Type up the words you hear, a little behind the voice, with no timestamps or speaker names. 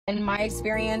In my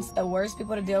experience, the worst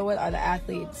people to deal with are the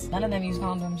athletes. None of them use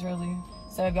condoms, really.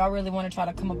 So if y'all really want to try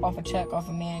to come up off a check off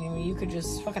a man, I mean, you could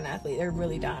just fuck an athlete. They're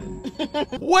really dumb.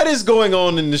 What is going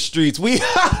on in the streets?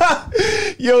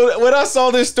 Yo, when I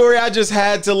saw this story, I just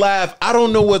had to laugh. I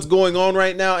don't know what's going on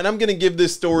right now, and I'm going to give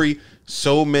this story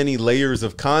so many layers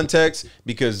of context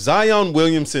because Zion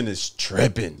Williamson is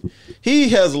tripping. He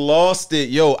has lost it.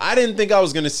 Yo, I didn't think I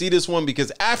was going to see this one because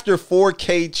after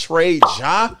 4K trade,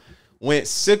 Ja went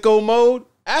sicko mode.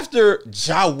 After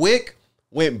Ja Wick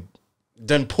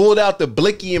done pulled out the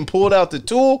blicky and pulled out the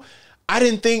tool, I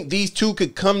didn't think these two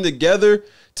could come together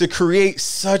to create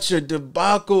such a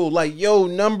debacle. Like, yo,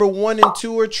 number 1 and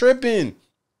 2 are tripping.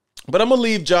 But I'm going to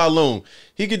leave Ja alone.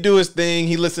 He could do his thing.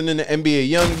 He listening to NBA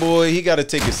Youngboy. He got to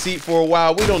take a seat for a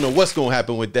while. We don't know what's going to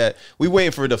happen with that. We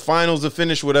waiting for the finals to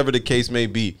finish, whatever the case may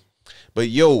be. But,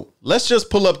 yo, let's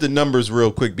just pull up the numbers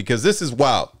real quick because this is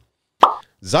wild.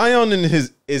 Zion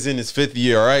is in his 5th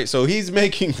year, all right? So he's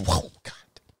making, whoa, God.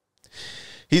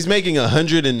 He's making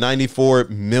 $194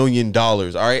 million, all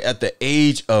right, at the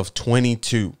age of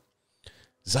 22.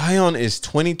 Zion is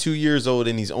 22 years old,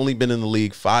 and he's only been in the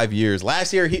league 5 years.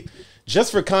 Last year,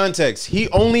 just for context, he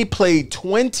only played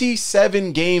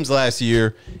 27 games last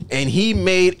year, and he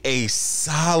made a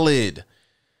solid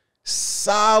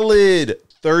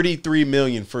 $33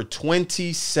 million for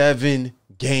 27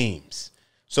 games.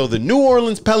 So the New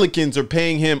Orleans Pelicans are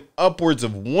paying him upwards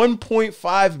of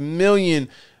 $1.5 million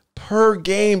per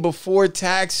game before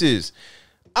taxes.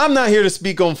 I'm not here to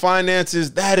speak on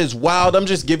finances. That is wild. I'm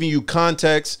just giving you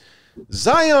context.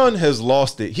 Zion has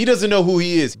lost it. He doesn't know who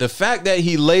he is. The fact that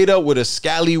he laid up with a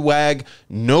scallywag,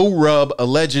 no rub,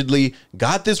 allegedly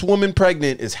got this woman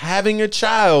pregnant, is having a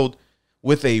child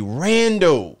with a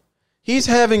rando. He's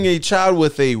having a child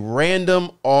with a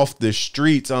random off the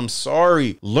streets. I'm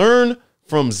sorry. Learn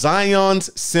from Zion's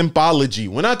simpology.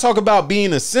 When I talk about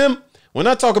being a simp, when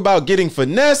I talk about getting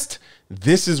finessed,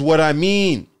 this is what I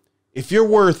mean. If you're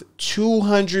worth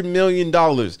 $200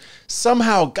 million,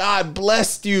 somehow God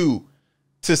blessed you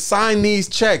to sign these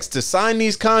checks, to sign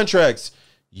these contracts.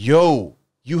 Yo,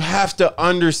 you have to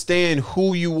understand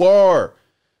who you are.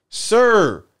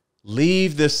 Sir,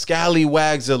 leave the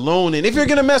scallywags alone. And if you're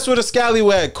going to mess with a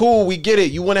scallywag, cool, we get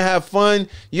it. You want to have fun.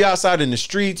 You outside in the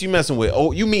streets. You messing with,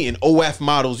 you meeting OF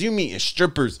models. You meeting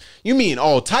strippers. You meeting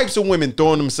all types of women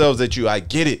throwing themselves at you. I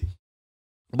get it.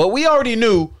 But we already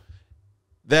knew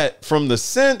that from the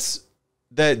sense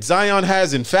that Zion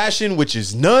has in fashion, which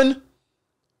is none,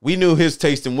 we knew his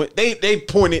taste in what they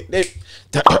pointed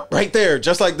right there,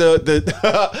 just like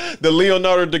the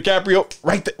Leonardo DiCaprio,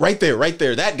 right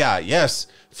there, that guy, yes,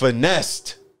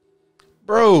 finessed.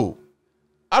 Bro,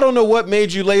 I don't know what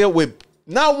made you lay up with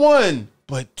not one,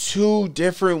 but 2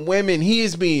 different women. He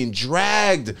is being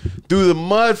dragged through the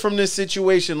mud from this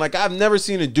situation. Like, I've never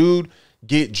seen a dude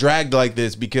get dragged like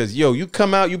this because, yo, you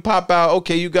come out, you pop out.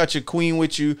 Okay, you got your queen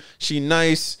with you. She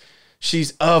nice.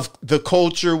 She's of the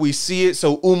culture. We see it.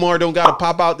 So Umar don't got to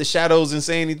pop out the shadows and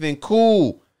say anything.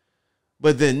 Cool.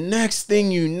 But the next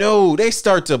thing you know, they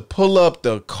start to pull up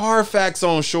the Carfax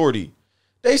on Shorty.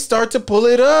 They start to pull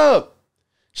it up.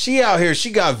 She out here. She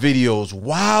got videos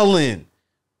wilding.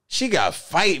 She got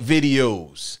fight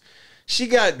videos. She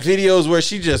got videos where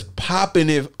she just popping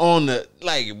it on the,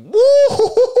 like,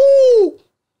 woo.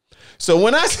 So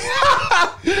when I see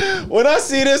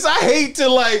this, I hate to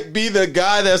like be the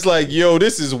guy that's like, yo,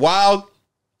 this is wild.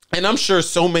 And I'm sure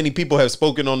so many people have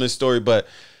spoken on this story, but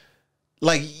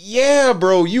like, yeah,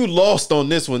 bro, you lost on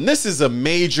this one. This is a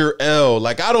major L.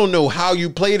 Like, I don't know how you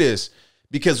play this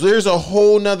because there's a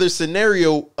whole nother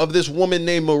scenario of this woman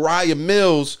named Mariah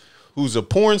Mills, who's a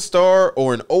porn star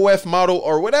or an OF model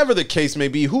or whatever the case may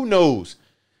be. Who knows?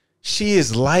 She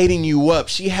is lighting you up.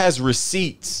 She has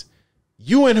receipts.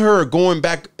 You and her are going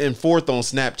back and forth on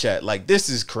Snapchat. Like, this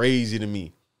is crazy to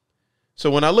me.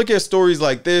 So when I look at stories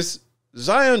like this,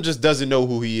 Zion just doesn't know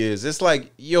who he is. It's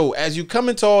like, yo, as you come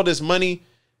into all this money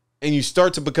and you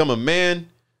start to become a man,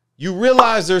 you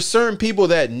realize there's certain people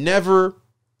that never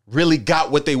really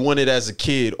got what they wanted as a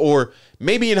kid. Or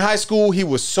maybe in high school, he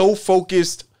was so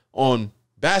focused on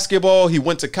basketball. He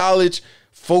went to college,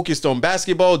 focused on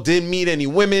basketball, didn't meet any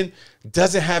women,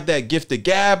 doesn't have that gift of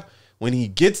gab. When he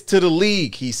gets to the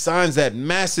league, he signs that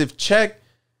massive check.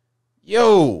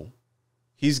 Yo,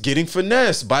 he's getting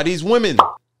finessed by these women.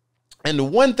 And the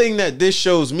one thing that this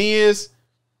shows me is,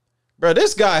 bro,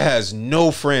 this guy has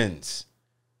no friends.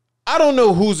 I don't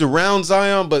know who's around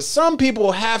Zion, but some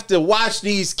people have to watch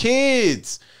these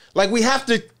kids. Like, we have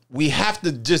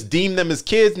to just deem them as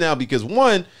kids now because,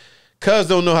 one, cuz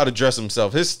don't know how to dress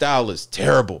himself. His style is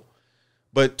terrible.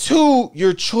 But two,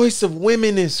 your choice of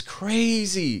women is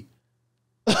crazy.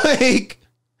 Like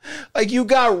you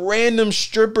got random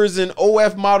strippers and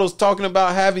OF models talking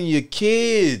about having your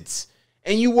kids,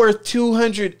 and you worth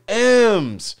 200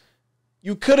 M's.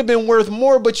 You could have been worth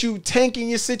more, but you tanking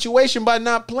your situation by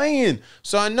not playing.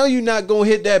 So I know you're not going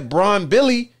to hit that Bron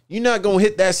Billy. You're not going to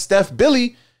hit that Steph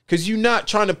Billy because you're not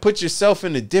trying to put yourself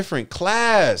in a different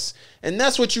class. And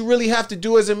that's what you really have to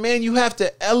do as a man. You have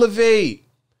to elevate.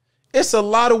 It's a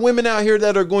lot of women out here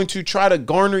that are going to try to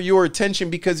garner your attention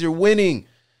because you're winning.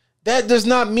 That does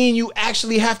not mean you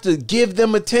actually have to give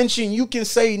them attention. You can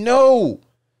say no.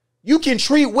 You can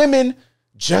treat women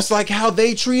just like how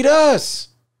they treat us.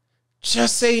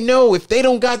 Just say no. If they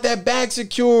don't got that bag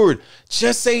secured,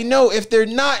 just say no. If they're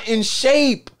not in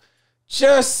shape,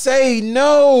 just say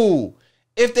no.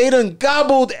 If they done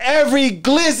gobbled every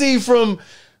glizzy from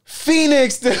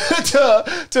Phoenix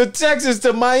to Texas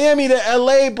to Miami to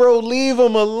LA, bro, leave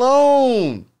them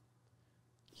alone.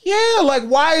 Yeah, like,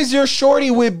 why is your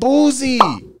shorty with Boozy?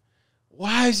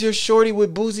 Why is your shorty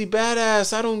with Boozy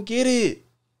Badass? I don't get it.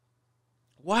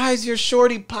 Why is your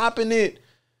shorty popping it?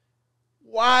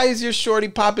 Why is your shorty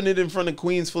popping it in front of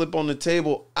Queen's Flip on the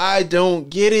table? I don't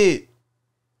get it.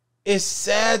 It's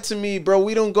sad to me, bro.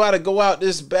 We don't gotta go out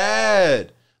this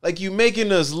bad. Like, you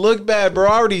making us look bad, bro.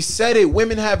 I already said it.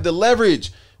 Women have the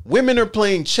leverage. Women are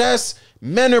playing chess.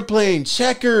 Men are playing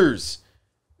checkers.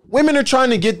 Women are trying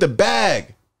to get the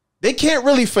bag. They can't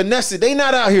really finesse it. They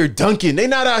not out here dunking. They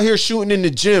not out here shooting in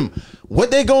the gym.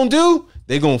 What they gonna do?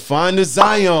 They gonna find a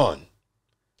Zion.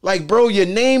 Like, bro, your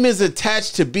name is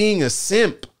attached to being a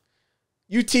simp.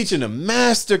 You teaching a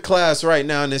master class right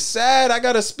now, and it's sad. I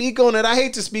gotta speak on it. I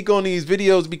hate to speak on these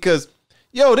videos because,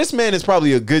 yo, this man is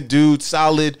probably a good dude,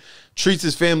 solid, treats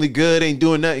his family good, ain't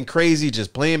doing nothing crazy,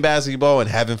 just playing basketball and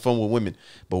having fun with women.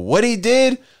 But what he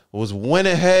did was went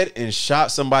ahead and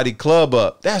shot somebody club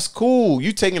up. That's cool.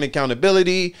 You taking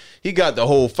accountability. He got the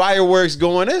whole fireworks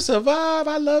going. It's a vibe.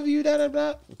 I love you. Da, da,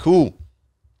 da. Cool.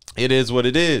 It is what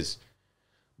it is.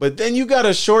 But then you got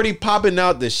a shorty popping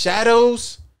out the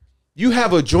shadows. You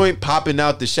have a joint popping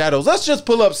out the shadows. Let's just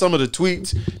pull up some of the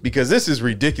tweets because this is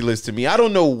ridiculous to me. I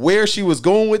don't know where she was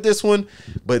going with this one,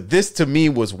 but this to me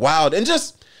was wild. And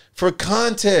just for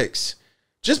context,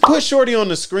 just put shorty on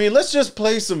the screen. Let's just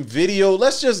play some video.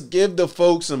 Let's just give the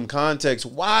folks some context.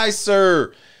 Why,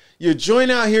 sir? Your joint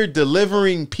out here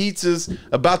delivering pizzas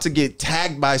about to get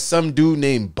tagged by some dude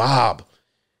named Bob.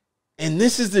 And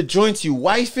this is the joints you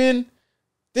wifing?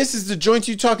 This is the joints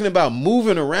you talking about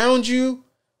moving around you?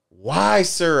 Why,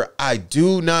 sir? I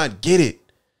do not get it.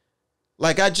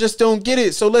 Like, I just don't get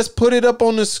it. So let's put it up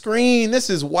on the screen. This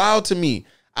is wild to me.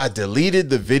 I deleted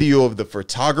the video of the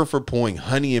photographer pouring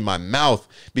honey in my mouth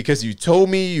because you told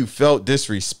me you felt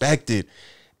disrespected.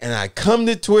 And I come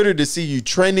to Twitter to see you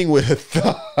trending with a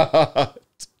thought.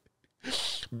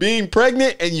 Being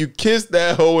pregnant and you kissed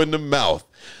that hoe in the mouth.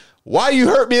 Why you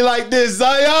hurt me like this,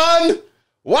 Zion?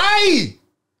 Why?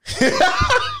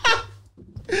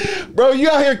 Bro, you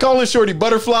out here calling shorty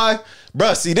butterfly?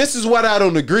 Bruh, see, this is what I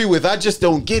don't agree with. I just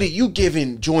don't get it. You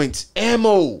giving joints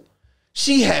ammo.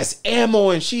 She has ammo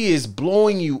and she is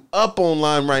blowing you up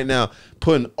online right now,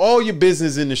 putting all your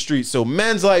business in the street. So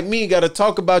mans like me got to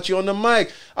talk about you on the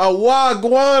mic.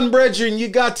 Wagwan, brethren, you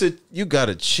got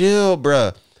to chill,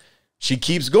 bruh. She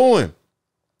keeps going.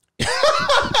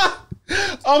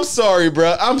 I'm sorry,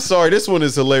 bro. I'm sorry. This one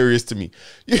is hilarious to me.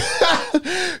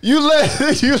 You let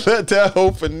that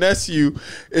hoe finesse you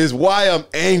is why I'm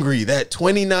angry. That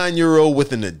 29-year-old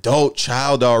with an adult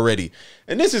child already.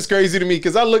 And this is crazy to me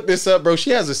because I looked this up, bro.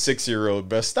 She has a 6-year-old,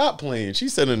 bro. Stop playing. She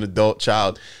said an adult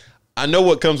child. I know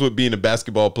what comes with being a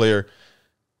basketball player.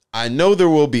 I know there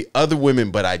will be other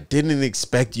women, but I didn't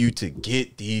expect you to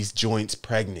get these joints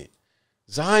pregnant.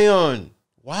 Zion,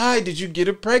 why did you get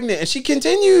her pregnant? And she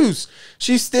continues.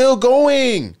 She's still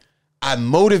going. I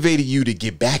motivated you to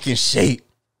get back in shape.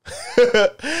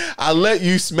 I let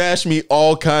you smash me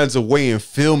all kinds of way and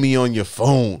film me on your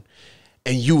phone.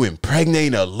 And you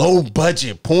impregnate a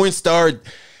low-budget porn star.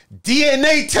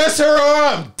 DNA test her or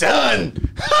I'm done.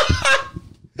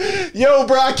 Yo,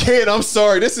 bro, I can't. I'm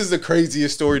sorry. This is the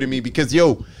craziest story to me because,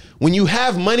 yo, when you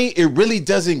have money, it really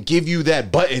doesn't give you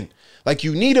that button. Like,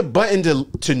 you need a button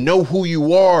to know who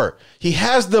you are. He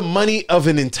has the money of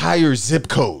an entire zip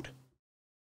code.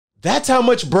 That's how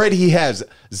much bread he has.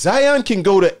 Zion can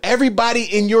go to everybody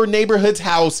in your neighborhood's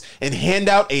house and hand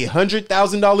out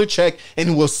 $100,000 check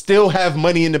and will still have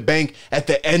money in the bank at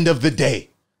the end of the day.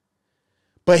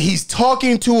 But he's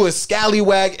talking to a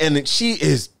scallywag and she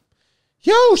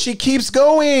keeps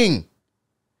going.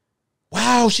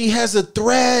 Wow, she has a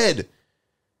thread.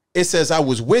 It says, I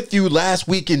was with you last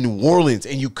week in New Orleans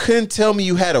and you couldn't tell me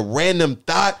you had a random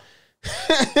thought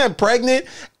pregnant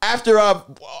after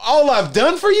all I've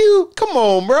done for you? Come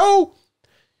on, bro.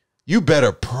 You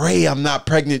better pray I'm not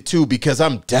pregnant too, because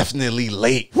I'm definitely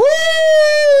late. Woo!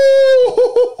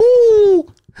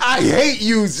 I hate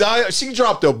you, Zion. She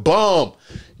dropped a bomb.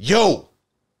 Yo,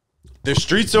 the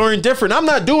streets are indifferent. I'm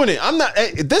not doing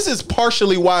it. This is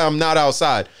partially why I'm not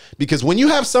outside, because when you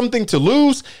have something to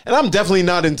lose, and I'm definitely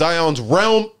not in Zion's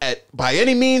realm by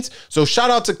any means. So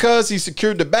shout out to Cuz, he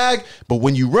secured the bag. But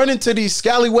when you run into these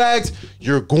scallywags,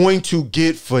 you're going to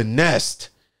get finessed.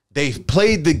 They've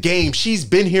played the game. She's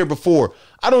been here before.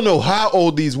 I don't know how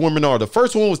old these women are. The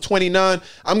first one was 29.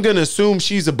 I'm going to assume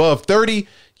she's above 30.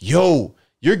 Yo,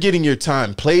 you're getting your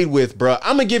time played with, bro.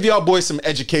 I'm going to give y'all boys some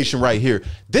education right here.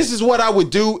 This is what I would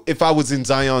do if I was in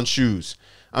Zion's shoes.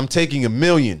 I'm taking $1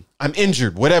 million. I'm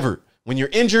injured, whatever. When you're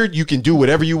injured, you can do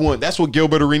whatever you want. That's what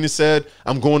Gilbert Arenas said.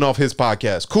 I'm going off his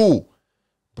podcast. Cool.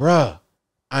 Bruh,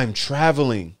 I'm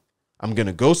traveling. I'm going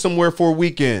to go somewhere for a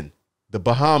weekend. The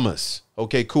Bahamas.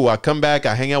 Okay, cool. I come back.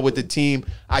 I hang out with the team.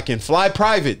 I can fly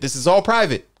private. This is all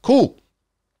private. Cool.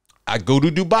 I go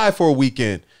to Dubai for a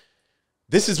weekend.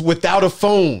 This is without a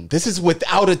phone. This is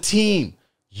without a team.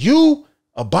 You,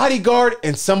 a bodyguard,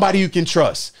 and somebody you can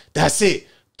trust. That's it.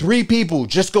 3 people.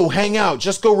 Just go hang out.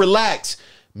 Just go relax.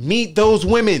 Meet those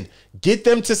women. Get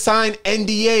them to sign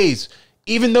NDAs.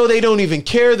 Even though they don't even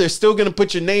care, they're still going to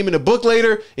put your name in a book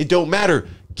later. It don't matter.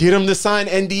 Get them to sign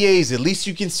NDAs. At least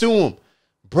you can sue them.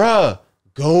 Bruh,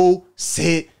 go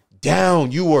sit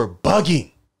down. You are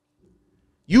bugging.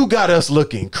 You got us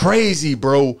looking crazy,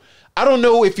 bro. I don't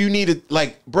know if you need it.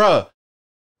 Like, bruh,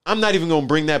 I'm not even going to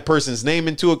bring that person's name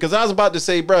into it, because I was about to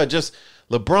say, bruh, just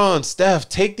LeBron, Steph,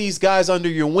 take these guys under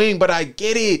your wing. But I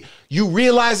get it. You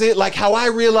realize it like how I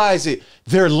realize it.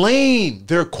 They're lame.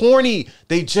 They're corny.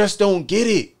 They just don't get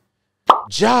it.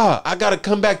 Ja, I got to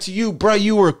come back to you, bruh.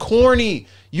 You were corny.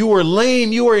 You were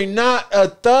lame. You are not a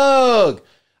thug.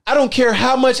 I don't care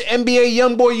how much NBA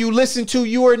YoungBoy you listen to.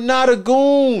 You are not a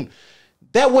goon.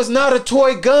 That was not a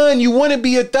toy gun. You want to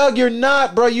be a thug. You're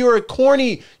not, bro. You're a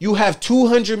corny. You have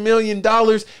 $200 million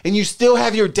and you still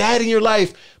have your dad in your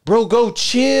life. Bro, go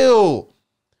chill.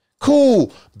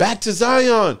 Cool. Back to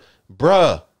Zion.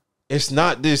 Bruh, it's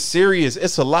not this serious.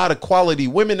 It's a lot of quality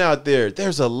women out there.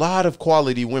 There's a lot of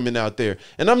quality women out there.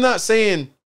 And I'm not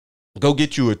saying go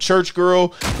get you a church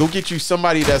girl. Go get you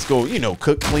somebody that's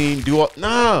cook, clean, do all.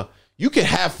 Nah, you can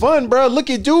have fun, bro. Look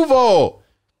at Duval.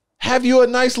 Have you a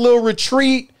nice little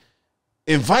retreat.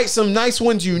 Invite some nice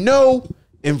ones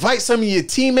Invite some of your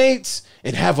teammates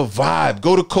and have a vibe.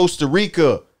 Go to Costa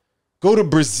Rica. Go to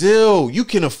Brazil. You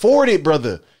can afford it,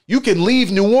 brother. You can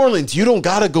leave New Orleans. You don't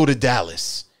got to go to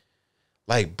Dallas.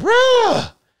 Like,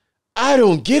 bruh, I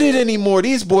don't get it anymore.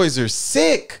 These boys are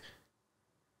sick.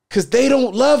 Because they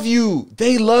don't love you.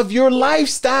 They love your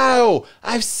lifestyle.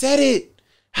 I've said it.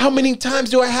 How many times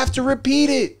do I have to repeat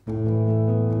it?